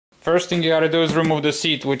First thing you gotta do is remove the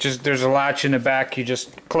seat, which is, there's a latch in the back, you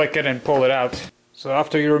just click it and pull it out. So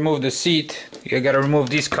after you remove the seat, you gotta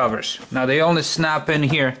remove these covers. Now they only snap in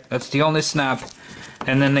here, that's the only snap,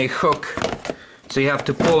 and then they hook. So you have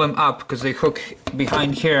to pull them up because they hook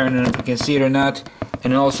behind here, and if you can see it or not,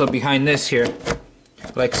 and also behind this here,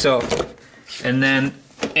 like so. And then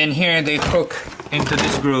in here they hook into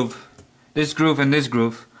this groove and this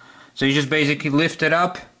groove. So you just basically lift it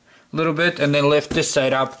up a little bit and then lift this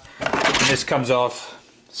side up, and this comes off.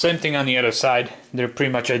 Same thing on the other side, they're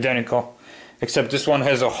pretty much identical, except this one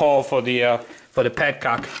has a hole for the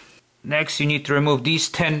petcock. Next you need to remove these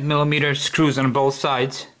 10mm screws on both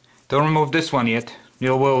sides. Don't remove this one yet,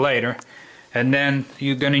 you will later. And then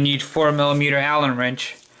you're gonna need 4mm Allen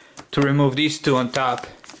wrench to remove these two on top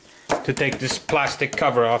to take this plastic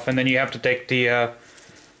cover off, and then you have to take the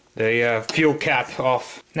fuel cap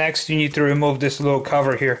off. Next you need to remove this little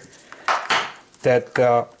cover here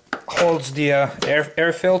that holds the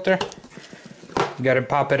air filter. You gotta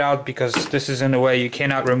pop it out because this is in the way, you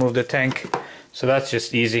cannot remove the tank. So that's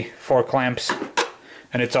just easy, 4 clamps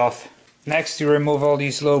and it's off. Next you remove all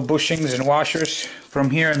these little bushings and washers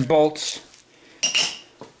from here and bolts,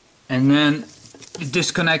 and then you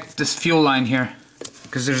disconnect this fuel line here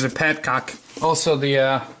because there's a petcock. Also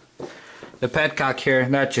the petcock here,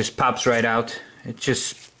 that just pops right out. It's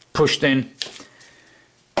just pushed in,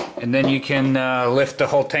 and then you can lift the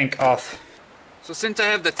whole tank off. So since I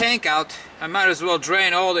have the tank out, I might as well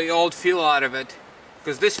drain all the old fuel out of it,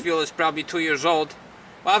 because this fuel is probably 2 years old.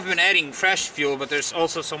 Well, I've been adding fresh fuel, but there's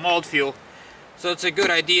also some old fuel. So it's a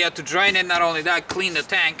good idea to drain it. Not only that, clean the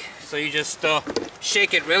tank. So you just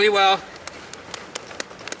shake it really well.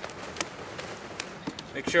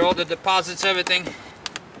 Make sure all the deposits, everything,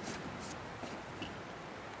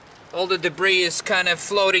 all the debris is kind of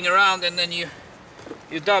floating around, and then you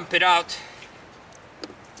dump it out.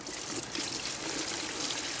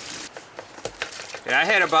 Yeah, I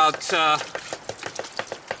had about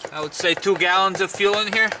I would say 2 gallons of fuel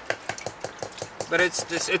in here, but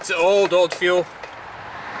it's old fuel.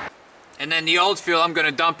 And then the old fuel, I'm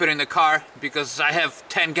gonna dump it in the car because I have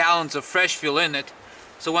 10 gallons of fresh fuel in it.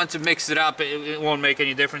 So once you mix it up, it won't make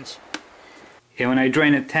any difference. Yeah, when I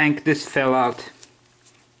drained the tank, this fell out.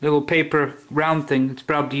 Little paper round thing. It's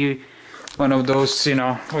probably one of those, you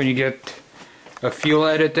know, when you get a fuel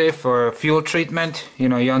additive or a fuel treatment, you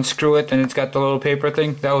know, you unscrew it and it's got the little paper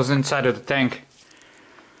thing. That was inside of the tank.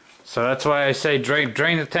 So that's why I say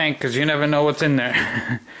drain the tank, because you never know what's in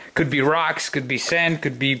there. Could be rocks, could be sand,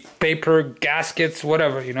 could be paper, gaskets,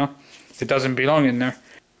 whatever, you know. It doesn't belong in there.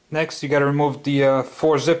 Next you gotta remove the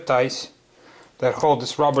 4 zip ties that hold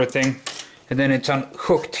this rubber thing, and then it's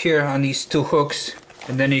hooked here on these 2 hooks,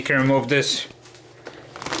 and then you can remove this,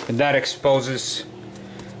 and that exposes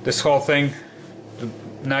this whole thing.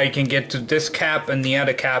 Now you can get to this cap and the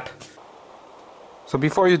other cap. So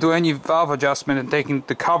before you do any valve adjustment and taking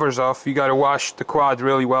the covers off, you gotta wash the quad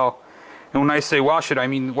really well. And when I say wash it, I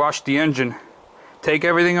mean wash the engine. Take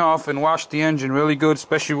everything off and wash the engine really good,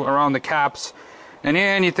 especially around the caps and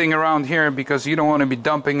anything around here, because you don't want to be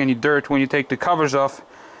dumping any dirt when you take the covers off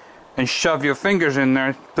and shove your fingers in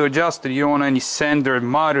there to adjust it. You don't want any sand or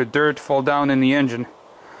mud or dirt fall down in the engine.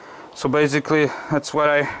 So basically that's what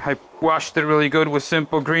I washed it really good with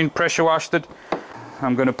Simple Green, pressure washed it.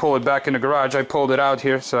 I'm gonna pull it back in the garage. I pulled it out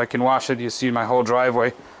here so I can wash it. You see my whole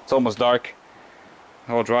driveway. It's almost dark.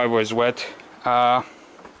 The whole driveway is wet. So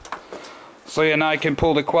yeah, now I can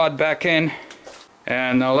pull the quad back in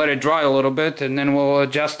and I'll let it dry a little bit, and then we'll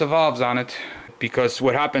adjust the valves on it. Because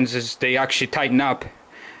what happens is they actually tighten up.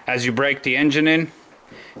 As you break the engine in,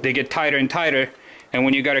 they get tighter and tighter, and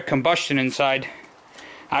when you got a combustion inside,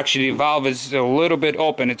 actually the valve is a little bit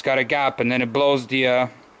open. It's got a gap, and then it blows the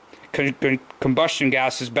combustion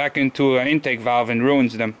gases back into an intake valve and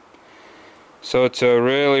ruins them. So it's a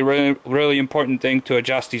really important thing to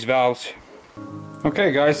adjust these valves.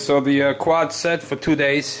 Okay guys, so the quad's set for 2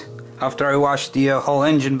 days after I washed the whole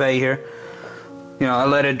engine bay here. You know, I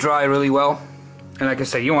let it dry really well, and like I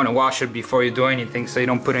said, you want to wash it before you do anything so you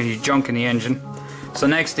don't put any junk in the engine. So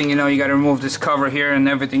next thing you know, you got to remove this cover here and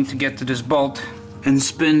everything to get to this bolt and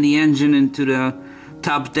spin the engine into the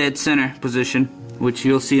top dead center position, which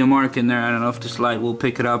you'll see a mark in there. I don't know if this light will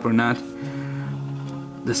pick it up or not.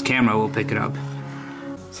 This camera will pick it up.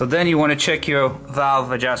 So then you want to check your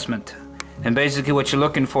valve adjustment, and basically what you're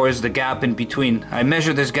looking for is the gap in between. I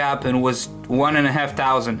measured this gap and it was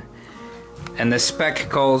 1,500, and the spec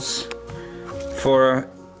calls for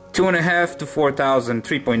 2.5 to 4,000,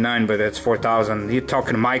 3.9, but that's 4,000. You're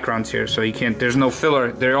talking microns here, so you can't. There's no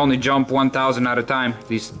filler. They only jump 1,000 at a time.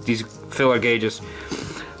 These filler gauges.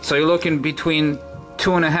 So you're looking between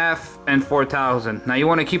 2.5 and 4,000. Now you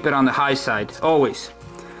want to keep it on the high side always,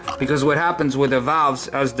 because what happens with the valves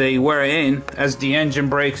as they wear in, as the engine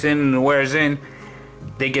breaks in and wears in,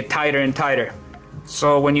 they get tighter and tighter.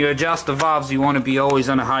 So when you adjust the valves, you want to be always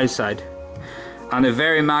on the high side, on the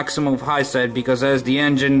very maximum high side, because as the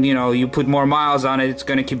engine, you know, you put more miles on it, it's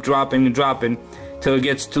going to keep dropping and dropping till it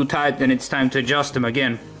gets too tight, then it's time to adjust them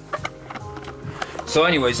again. So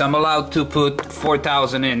anyways, I'm allowed to put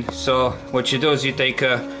 4,000 in. So what you do is you take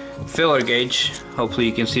a filler gauge, hopefully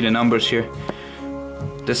you can see the numbers here.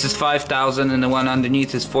 This is 5,000 and the one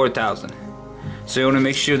underneath is 4,000. So you want to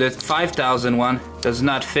make sure that 5,000 one does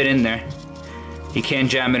not fit in there. You can't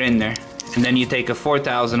jam it in there. And then you take a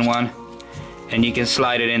 4,000 one and you can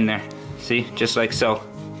slide it in there. See, just like so.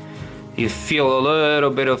 You feel a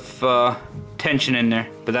little bit of tension in there,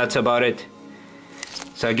 but that's about it.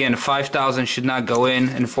 So again, 5,000 should not go in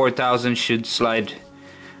and 4,000 should slide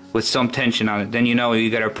with some tension on it. Then you know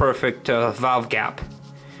you got a perfect valve gap.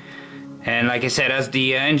 And like I said, as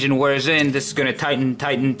the engine wears in, this is going to tighten,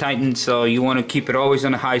 tighten, tighten, so you want to keep it always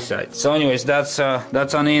on the high side. So anyways, that's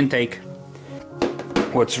on the intake.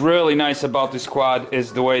 What's really nice about this quad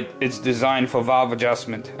is the way it's designed for valve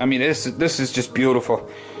adjustment. I mean, this is just beautiful.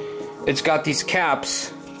 It's got these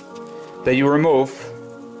caps that you remove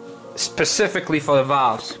specifically for the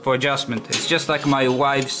valves, for adjustment. It's just like my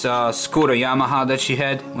wife's scooter Yamaha that she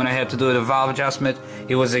had when I had to do the valve adjustment.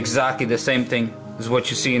 It was exactly the same thing as what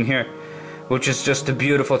you see in here, which is just a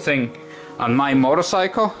beautiful thing. On my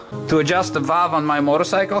motorcycle, to adjust the valve on my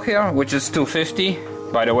motorcycle here, which is 250,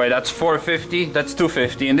 by the way, that's 450, that's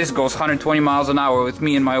 250, and this goes 120 miles an hour with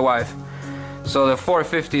me and my wife. So the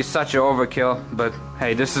 450 is such an overkill, but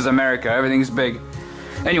hey, this is America, everything's big.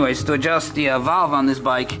 Anyways, to adjust the valve on this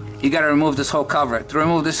bike, you gotta remove this whole cover. To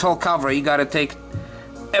remove this whole cover, you gotta take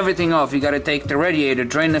everything off. You gotta take the radiator,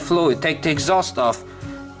 drain the fluid, take the exhaust off,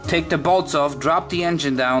 take the bolts off, drop the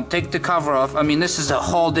engine down, take the cover off. I mean, this is a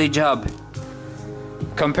whole day job.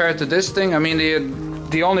 Compared to this thing, I mean,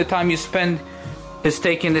 the only time you spend is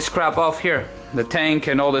taking this crap off here. The tank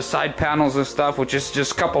and all the side panels and stuff, which is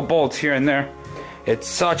just a couple bolts here and there. It's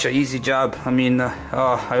such an easy job. I mean,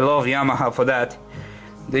 I love Yamaha for that.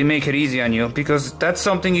 They make it easy on you, because that's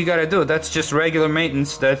something you gotta do. That's just regular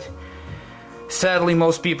maintenance that sadly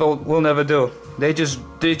most people will never do. They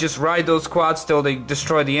just ride those quads till they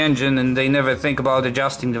destroy the engine, and they never think about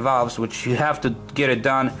adjusting the valves, which you have to get it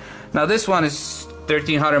done. Now this one is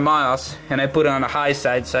 1,300 miles and I put it on the high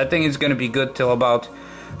side, so I think it's gonna be good till about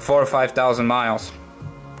 4,000 or 5,000 miles,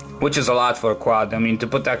 which is a lot for a quad. I mean, to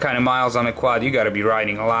put that kind of miles on a quad, you gotta be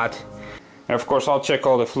riding a lot. And of course, I'll check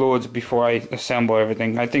all the fluids before I assemble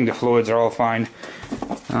everything. I think the fluids are all fine.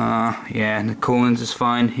 Yeah, and the coolant is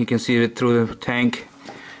fine. You can see it through the tank.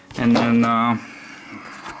 And then, well,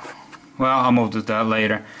 I'll move to that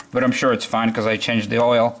later. But I'm sure it's fine because I changed the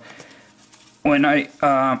oil. When I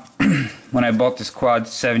when I bought this quad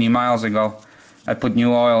 70 miles ago, I put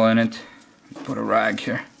new oil in it. Put a rag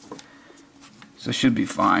here. So it should be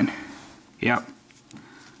fine. Yep.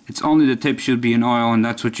 It's only the tip should be in oil, and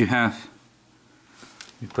that's what you have.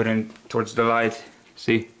 You put in towards the light,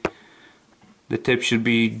 see? The tip should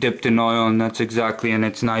be dipped in oil, and that's exactly, and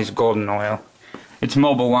it's nice golden oil. It's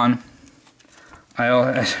Mobil 1.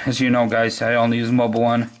 As you know, guys, I only use Mobil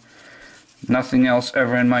 1. Nothing else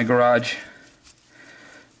ever in my garage.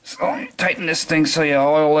 So let me tighten this thing so yeah,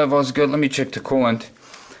 oil level is good. Let me check the coolant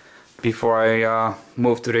before I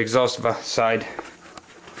move to the exhaust side.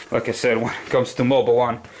 Like I said, when it comes to Mobil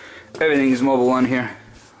 1, everything is Mobil 1 here.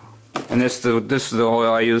 And this is the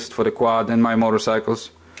oil I used for the quad and my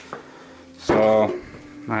motorcycles. So,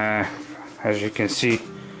 as you can see,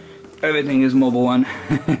 everything is Mobil 1.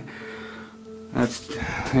 That's,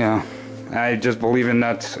 yeah, I just believe in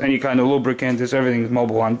that. Any kind of lubricant is everything is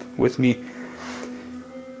Mobil 1 with me.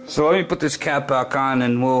 So let me put this cap back on,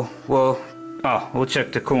 and we'll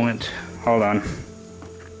check the coolant. Hold on.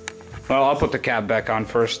 Well, I'll put the cap back on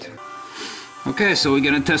first. Okay, so we're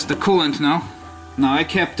gonna test the coolant now. Now I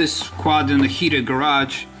kept this quad in the heated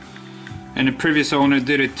garage, and the previous owner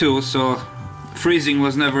did it too, so freezing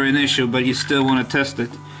was never an issue, but you still want to test it.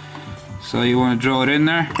 So you want to draw it in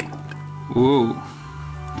there. Whoa,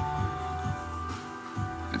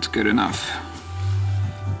 that's good enough.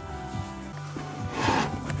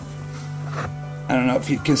 I don't know if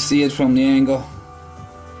you can see it from the angle,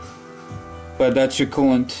 but that's your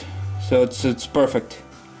coolant, so it's perfect.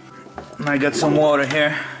 I got some water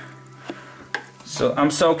here. So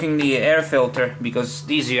I'm soaking the air filter, because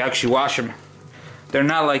these you actually wash them. They're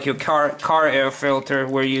not like your car air filter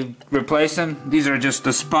where you replace them. These are just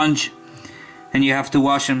a sponge, and you have to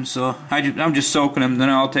wash them. So I'm just soaking them, then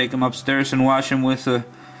I'll take them upstairs and wash them with the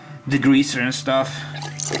degreaser and stuff.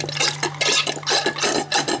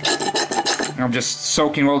 I'm just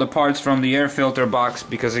soaking all the parts from the air filter box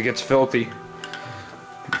because it gets filthy.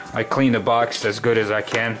 I clean the box as good as I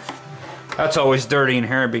can. That's always dirty in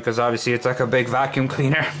here because obviously it's like a big vacuum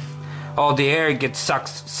cleaner. All the air gets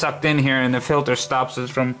sucked in here and the filter stops us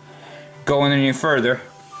from going any further.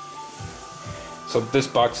 So this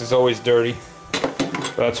box is always dirty.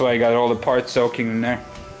 That's why I got all the parts soaking in there.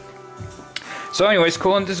 So anyways,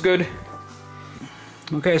 coolant is good.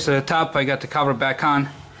 Okay, so the top I got the cover back on.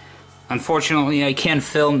 Unfortunately I can't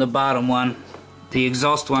film the bottom one, the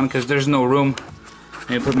exhaust one, because there's no room. Let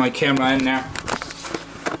me put my camera in there.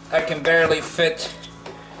 I can barely fit.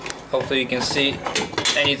 Hopefully you can see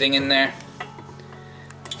anything in there.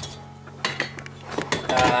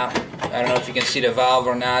 I don't know if you can see the valve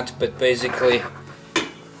or not, but basically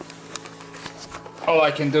all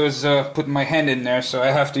I can do is put my hand in there, so I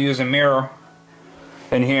have to use a mirror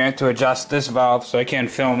in here to adjust this valve, so I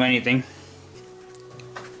can't film anything.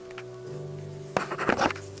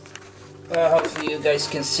 Hopefully you guys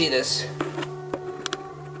can see this.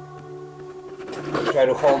 Try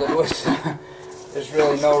to hold it with. There's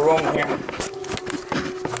really no room here.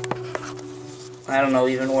 I don't know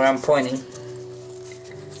even where I'm pointing.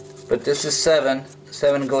 But this is 7.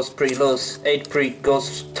 7 goes pretty loose. 8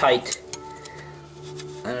 goes tight.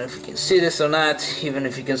 I don't know if you can see this or not, even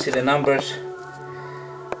if you can see the numbers.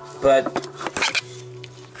 But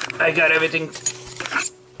I got everything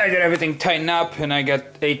tightened up, and I got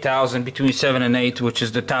 8,000 between 7 and 8, which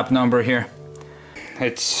is the top number here.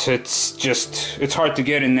 It's hard to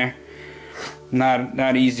get in there.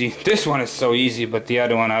 Not easy. This one is so easy, but the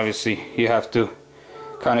other one obviously you have to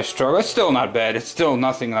kind of struggle. It's still not bad. It's still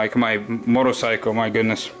nothing like my motorcycle. My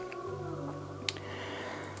goodness.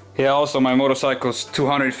 Yeah. Also, my motorcycle's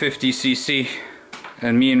 250 cc,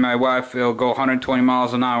 and me and my wife will go 120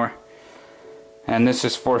 miles an hour. And this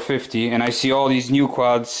is 450, and I see all these new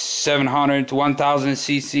quads 700 to 1000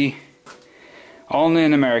 cc only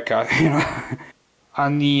in America, you know.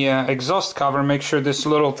 On the exhaust cover, make sure this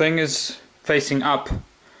little thing is facing up.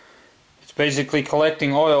 It's basically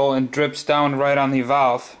collecting oil and drips down right on the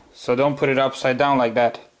valve, so don't put it upside down like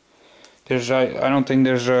that. I don't think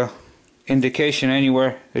there's a indication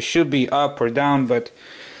anywhere. It should be up or down, but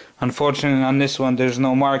unfortunately on this one there's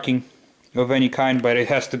no marking of any kind, but it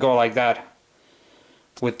has to go like that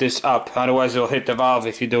with this up, otherwise it'll hit the valve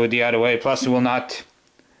if you do it the other way. Plus it will not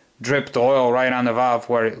drip the oil right on the valve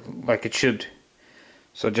like it should.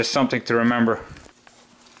 So just something to remember.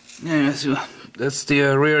 Yeah, that's the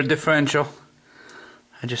rear differential.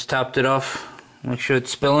 I just topped it off. Make sure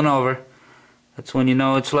it's spilling over. That's when you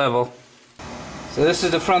know it's level. So this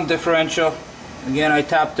is the front differential. Again, I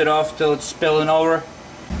topped it off till it's spilling over.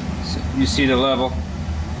 So you see the level.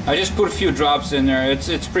 I just put a few drops in there.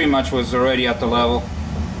 It's pretty much was already at the level.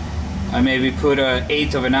 I maybe put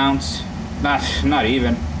 1/8 of an ounce. Not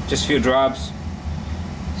even. Just a few drops.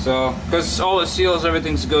 So, because all the seals,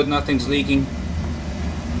 everything's good, nothing's leaking.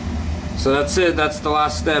 So that's it, that's the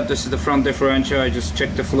last step. This is the front differential. I just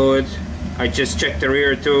checked the fluid. I just checked the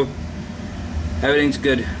rear too. Everything's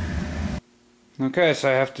good. Okay, so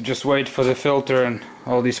I have to just wait for the filter and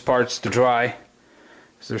all these parts to dry,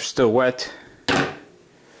 because they're still wet.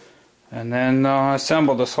 And then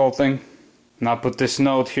assemble this whole thing. And I'll put this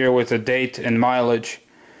note here with the date and mileage.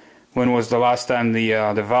 When was the last time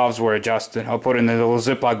the valves were adjusted. I'll put it in a little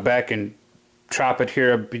Ziploc bag and trap it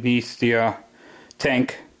here beneath the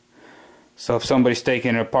tank. So if somebody's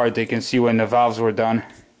taking it apart, they can see when the valves were done.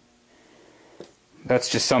 That's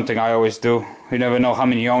just something I always do. You never know how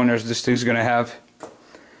many owners this thing's gonna have.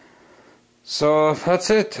 So that's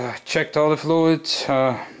it. I checked all the fluids,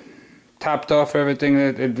 topped off everything.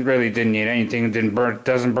 It really didn't need anything. It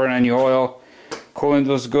doesn't burn any oil. Coolant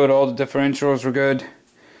was good. All the differentials were good.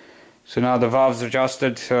 So now the valve's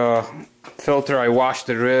adjusted. Filter, I washed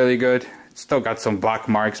it really good. It's still got some black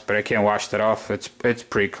marks, but I can't wash that off. It's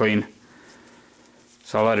pretty clean.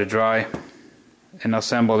 So I'll let it dry and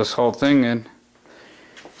assemble this whole thing,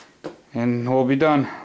 and we'll be done.